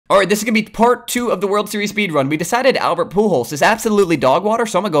All right, this is gonna be part 2 of the World Series speedrun. We decided Albert Pujols is absolutely dog water,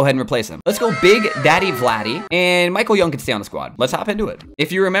 so I'm gonna go ahead and replace him. Let's go Big Daddy Vladdy, and Michael Young can stay on the squad. Let's hop into it.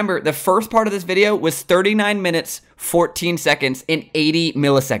 If you remember, the first part of this video was 39 minutes, 14 seconds, and 80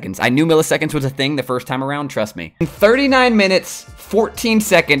 milliseconds. I knew milliseconds was a thing the first time around, trust me. 39 minutes, 14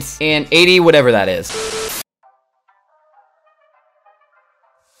 seconds, and 80 whatever that is.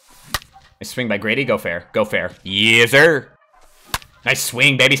 Nice swing by Grady, go fair, go fair. Yes, sir. Nice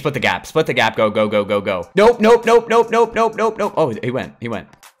swing, baby. Split the gap. Split the gap. Go, go, go, go, go. Nope, nope, nope, nope, nope, nope, nope, nope. Oh, he went. He went.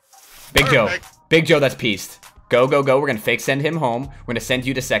 Big Joe. Big Joe, that's pieced. Go, go, go. We're going to fake send him home. We're going to send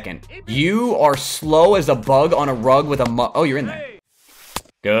you to second. You are slow as a bug on a rug with a Oh, you're in there.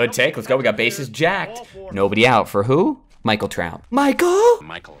 Good take. Let's go. We got bases jacked. Nobody out for who? Michael Trout. Michael?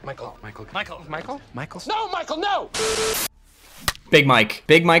 Michael. No, Michael, no! Big Mike.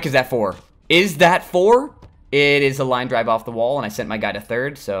 Big Mike is at 4. Is that 4? It is a line drive off the wall, and I sent my guy to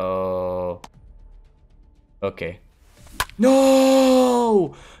third, so... Okay.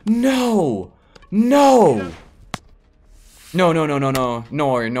 No! No! No! No, no, no, no, no.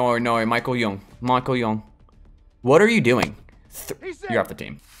 No, no, no. Michael Young. Michael Young. What are you doing? You're off the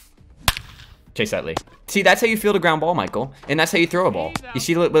team. Chase Utley. See, that's how you field a ground ball, Michael. And that's how you throw a ball. You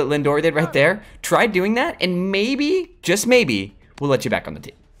see what Lindor did right there? Try doing that, and maybe, just maybe, we'll let you back on the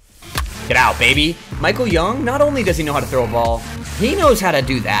team. Get out, baby. Michael Young, not only does he know how to throw a ball, he knows how to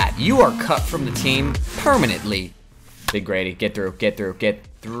do that. You are cut from the team permanently. Big Grady, get through, get through, get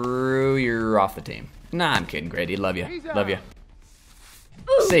through. You're off the team. Nah, I'm kidding, Grady. Love you. Love you.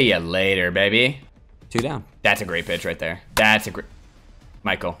 See ya later, baby. 2 down. That's a great pitch right there. That's a great...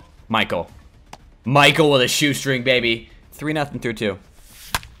 Michael. Michael. Michael with a shoestring, baby. 3-0 through 2.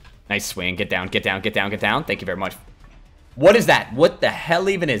 Nice swing. Get down, get down, get down, get down. Thank you very much. What is that? What the hell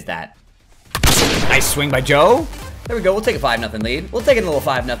even is that? Nice swing by Joe. There we go. We'll take a 5-0 lead. We'll take a little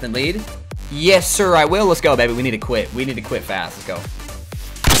 5-0 lead. Yes, sir, I will. Let's go, baby. We need to quit. We need to quit fast. Let's go.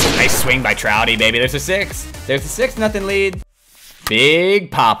 Nice swing by Trouty, baby. There's a 6. There's a 6-0 lead.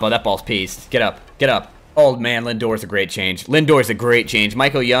 Big Papa. That ball's pieced. Get up. Get up. Oh, man. Lindor's a great change. Lindor's a great change.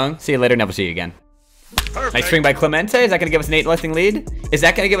 Michael Young. See you later. Never see you again. Perfect. Nice swing by Clemente. Is that going to give us an 8-0 lead? Is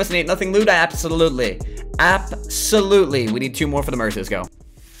that going to give us an 8-0 lead? Absolutely. Absolutely. We need 2 more for the Mercy. Let's go.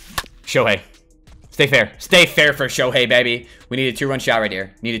 Shohei. Stay fair. Stay fair for Shohei, baby. We need a 2-run shot right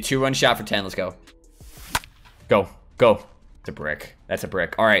here. Need a 2-run shot for 10. Let's go. Go. Go. It's a brick. That's a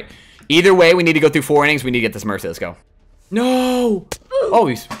brick. All right. Either way, we need to go through 4 innings. We need to get this Mercy. Let's go. No. Oh,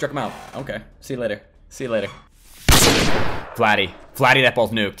 he struck him out. Okay. See you later. See you later. Vladdy. Vladdy, that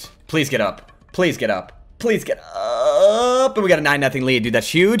ball's nuked. Please get up. Please get up. Please get up. And we got a 9-0 lead, dude.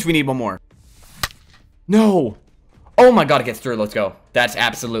 That's huge. We need 1 more. No. Oh my god, it gets through. Let's go. That's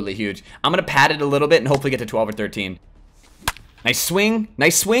absolutely huge. I'm going to pad it a little bit and hopefully get to 12 or 13. Nice swing.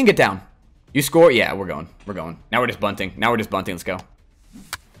 Nice swing. Get down. You score? Yeah, we're going. We're going. Now we're just bunting. Now we're just bunting. Let's go.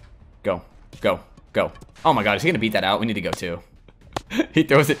 Go. Go. Go. Oh my god, is he going to beat that out? We need to go too. He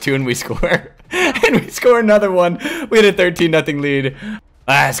throws it 2 and we score. And we score another one. We had a 13-0 lead.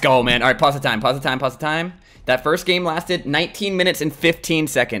 Let's go, man. All right, pause the time. Pause the time. Pause the time. That first game lasted 19 minutes and 15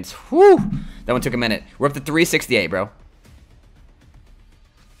 seconds. Whew. That one took a minute. We're up to 368, bro.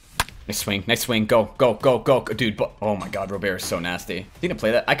 Nice swing. Nice swing. Go, go, go, go. Dude, oh my god, Robert is so nasty. Is he gonna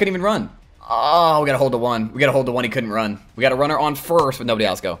play that? I couldn't even run. Oh, we gotta hold the 1. We gotta hold the 1. He couldn't run. We got a runner on first with nobody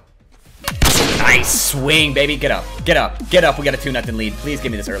else. Go. Nice swing, baby. Get up. Get up. Get up. We got a 2-0 lead. Please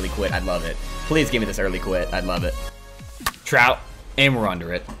give me this early quit. I'd love it. Please give me this early quit. I'd love it. Trout. And we're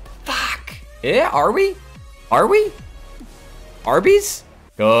under it. Fuck. Yeah, are we? Are we? Arby's?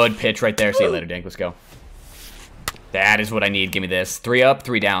 Good pitch right there. See you later, Dink. Let's go. That is what I need. Give me this. 3 up,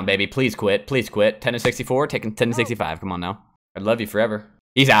 3 down, baby. Please quit. Please quit. 10-64. Taking 10-65. Come on now. I'd love you forever.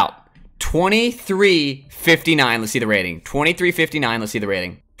 He's out. 23-59. Let's see the rating. 23-59. Let's see the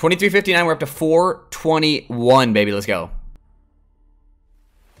rating. 23-59. We're up to 421, baby. Let's go.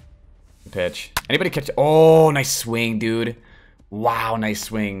 Good pitch. Anybody catch? Oh, nice swing, dude. Wow, nice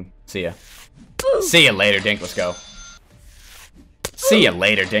swing. See ya. See ya later, Dink. Let's go. See ya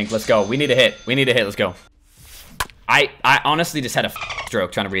later, Dink. Let's go. We need a hit. We need a hit. Let's go. I honestly just had a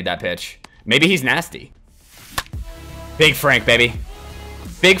stroke trying to read that pitch. Maybe he's nasty. Big Frank, baby.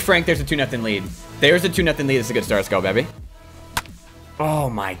 Big Frank, there's a 2-0 lead. There's a 2-0 lead. This is a good start. Let's go, baby. Oh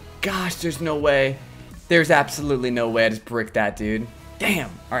my gosh, there's no way. There's absolutely no way I just bricked that, dude. Damn.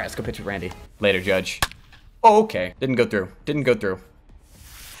 All right, let's go pitch with Randy. Later, Judge. Oh, okay. Didn't go through. Didn't go through.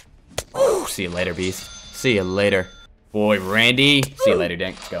 Ooh, see you later, beast. See you later. Boy, Randy. See you later,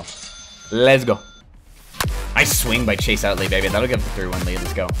 Dink. Let's go. Let's go. Nice swing by Chase Utley, baby. That'll give us a 3-1 lead.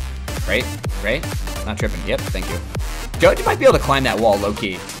 Let's go. Right? Right? Not tripping. Yep, thank you. Judge might be able to climb that wall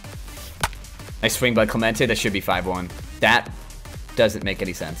low-key. Nice swing by Clemente. That should be 5-1. That doesn't make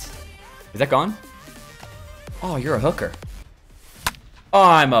any sense. Is that gone? Oh, you're a hooker. Oh,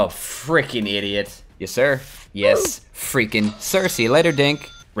 I'm a freaking idiot. Yes, sir. Yes, freaking sir. See you later, Dink.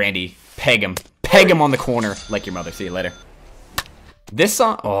 Randy, peg him. Peg him on the corner like your mother. See you later. This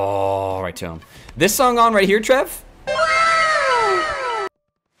song. Oh, right to him. This song on right here, Trev.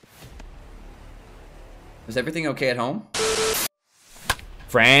 Is everything okay at home?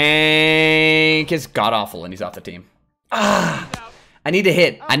 Frank is god-awful and he's off the team. Ah, I need to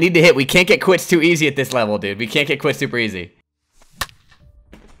hit. I need to hit. We can't get quits too easy at this level, dude. We can't get quits super easy.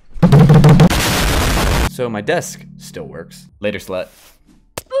 So my desk still works. Later, slut.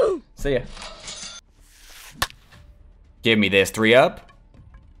 See ya. Give me this. 3 up.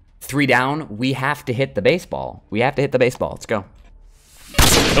 3 down. We have to hit the baseball. We have to hit the baseball. Let's go.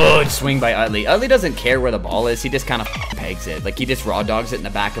 Good swing by Utley. Utley doesn't care where the ball is. He just kind of pegs it. Like, he just raw dogs it in the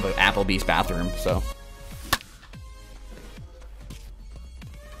back of an Applebee's bathroom, so.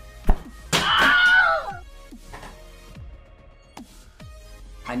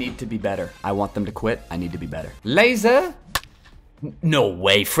 I need to be better. I want them to quit. I need to be better. Laser? No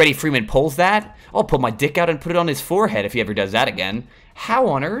way. Freddie Freeman pulls that? I'll pull my dick out and put it on his forehead if he ever does that again. How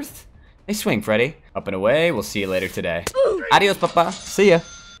on earth? Nice swing, Freddie. Up and away. We'll see you later today. Adios, papa. See ya.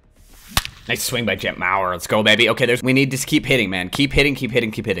 Nice swing by Jet Mauer. Let's go, baby. Okay, we need to keep hitting, man. Keep hitting, keep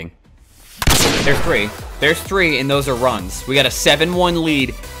hitting, keep hitting. There's 3. There's 3, and those are runs. We got a 7-1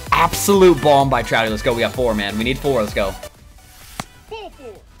 lead. Absolute bomb by Trouty. Let's go. We got 4, man. We need 4. Let's go.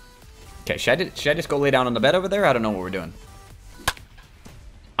 Okay, should I just go lay down on the bed over there? I don't know what we're doing.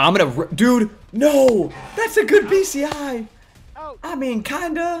 I'm gonna... Dude, no! That's a good BCI! I mean,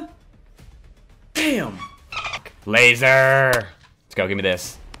 kinda. Damn. Laser! Let's go, give me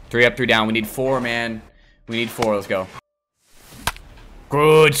this. 3 up, 3 down. We need 4, man. We need 4, let's go.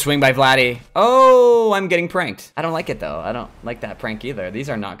 Good swing by Vladdy. Oh, I'm getting pranked. I don't like it, though. I don't like that prank either. These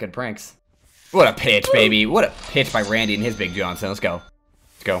are not good pranks. What a pitch, baby. What a pitch by Randy and his Big Johnson. Let's go.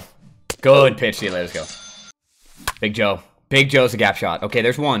 Let's go. Good pitch. See you later. Let's go. Big Joe. Big Joe's a gap shot. Okay,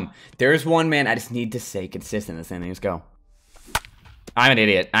 there's 1. There's 1, man. I just need to stay consistent in this inning. Let's go. I'm an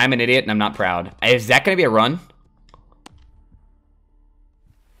idiot. I'm an idiot, and I'm not proud. Is that going to be a run?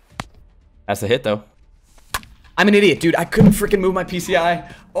 That's a hit, though. I'm an idiot, dude. I couldn't freaking move my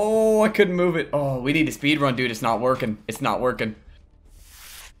PCI. Oh, I couldn't move it. Oh, we need to speed run, dude. It's not working. It's not working.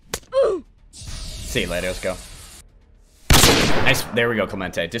 See you later. Let's go. Nice. There we go,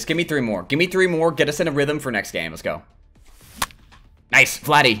 Clemente. Just give me 3 more. Give me 3 more. Get us in a rhythm for next game. Let's go. Nice.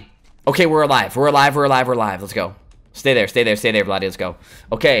 Vladdy. Okay, we're alive. We're alive. We're alive. We're alive. Let's go. Stay there. Stay there. Stay there, Vladdy. Let's go.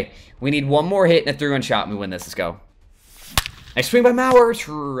 Okay. We need 1 more hit and a 3-run shot and we win this. Let's go. Nice swing by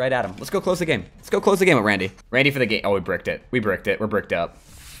Mauer. Right at him. Let's go close the game. Let's go close the game with Randy. Randy for the game. Oh, we bricked it. We bricked it. We're bricked up.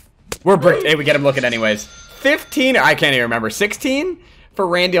 We're bricked. Hey, we get him looking anyways. 15? I can't even remember. 16 for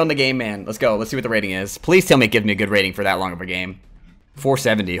Randy on the game, man. Let's go. Let's see what the rating is. Please tell me it gives me a good rating for that long of a game.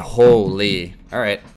 470. Holy. All right.